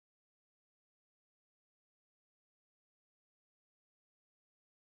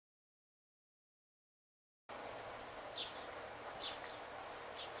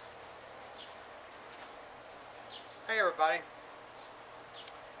everybody.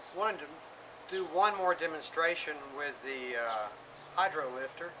 Wanted to do one more demonstration with the hydro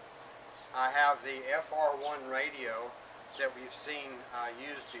lifter. I have the FR1 radio that we've seen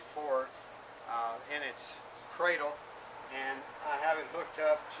used before in its cradle, and I have it hooked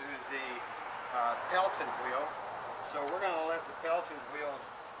up to the Pelton wheel. So we're going to let the Pelton wheel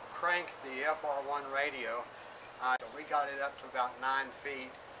crank the FR1 radio. So we got it up to about 9 feet,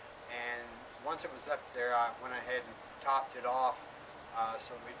 and once it was up there I went ahead and topped it off.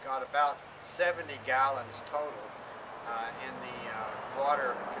 So we've got about 70 gallons total in the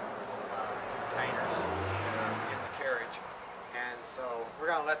water containers in the carriage. And so we're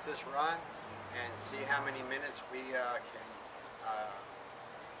going to let this run and see how many minutes we can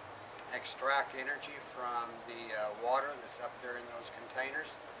extract energy from the water that's up there in those containers.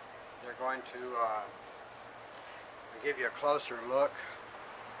 They're going to give you a closer look.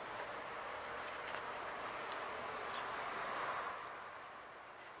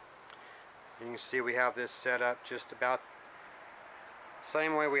 You can see we have this set up just about the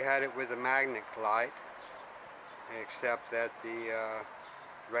same way we had it with the magnet light, except that the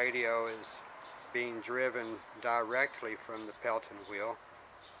radio is being driven directly from the Pelton wheel,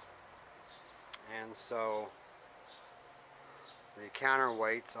 and so the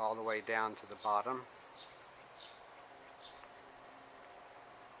counterweight's all the way down to the bottom.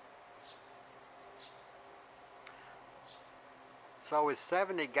 So with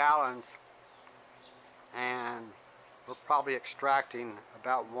 70 gallons, and we're probably extracting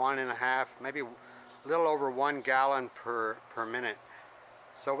about 1.5, maybe a little over 1 gallon per minute.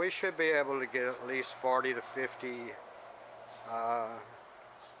 So we should be able to get at least 40 to 50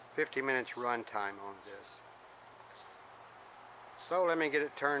 minutes run time on this. So let me get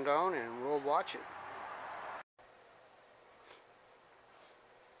it turned on and we'll watch it.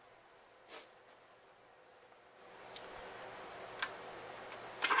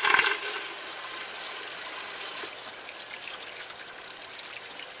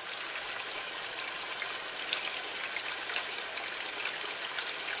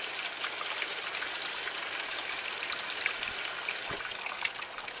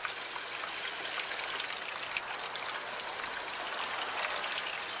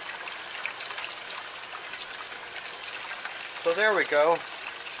 So there we go.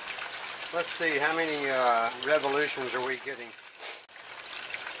 Let's see, how many revolutions are we getting?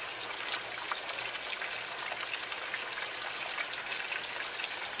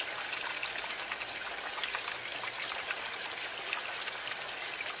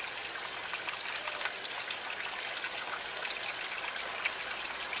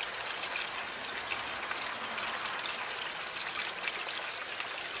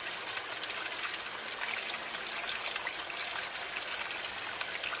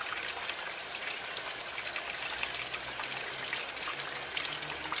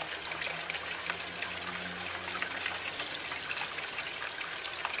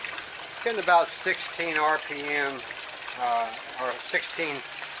 Getting about 16 RPM or 16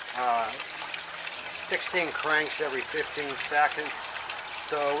 cranks every 15 seconds.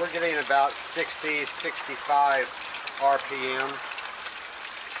 So we're getting about 60, 65 RPM.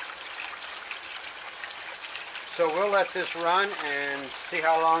 So we'll let this run and see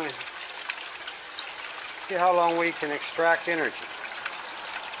how long we can extract energy.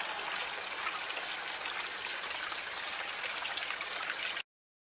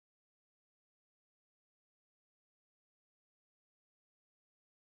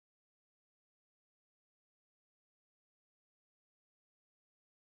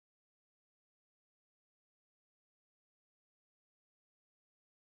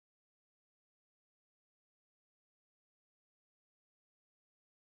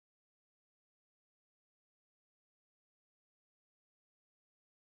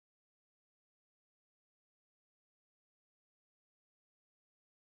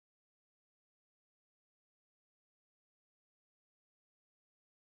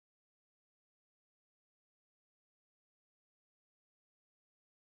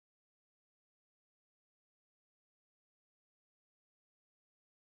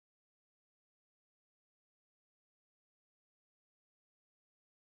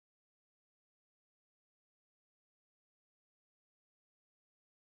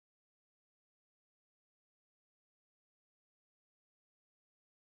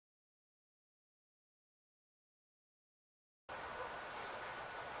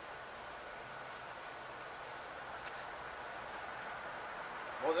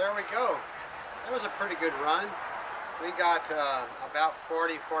 Well, there we go. That was a pretty good run. We got about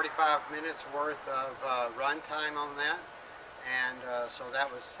 40-45 minutes worth of run time on that, and so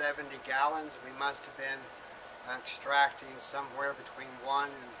that was 70 gallons. We must have been extracting somewhere between 1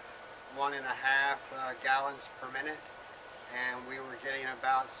 and 1.5 gallons per minute, and we were getting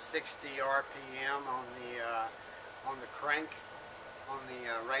about 60 RPM on the crank on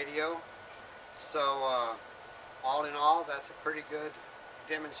the radio. So all in all, that's a pretty good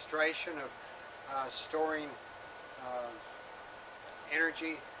demonstration of storing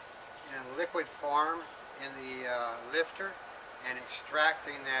energy in a liquid form in the lifter and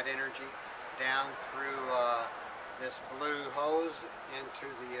extracting that energy down through this blue hose into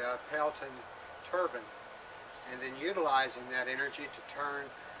the Pelton turbine, and then utilizing that energy to turn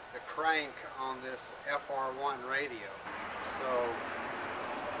the crank on this FR1 radio. So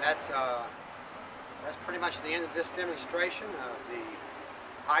that's pretty much the end of this demonstration of the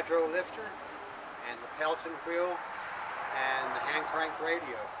hydro lifter and the Pelton wheel and the hand crank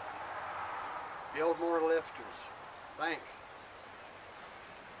radio. Build more lifters. Thanks.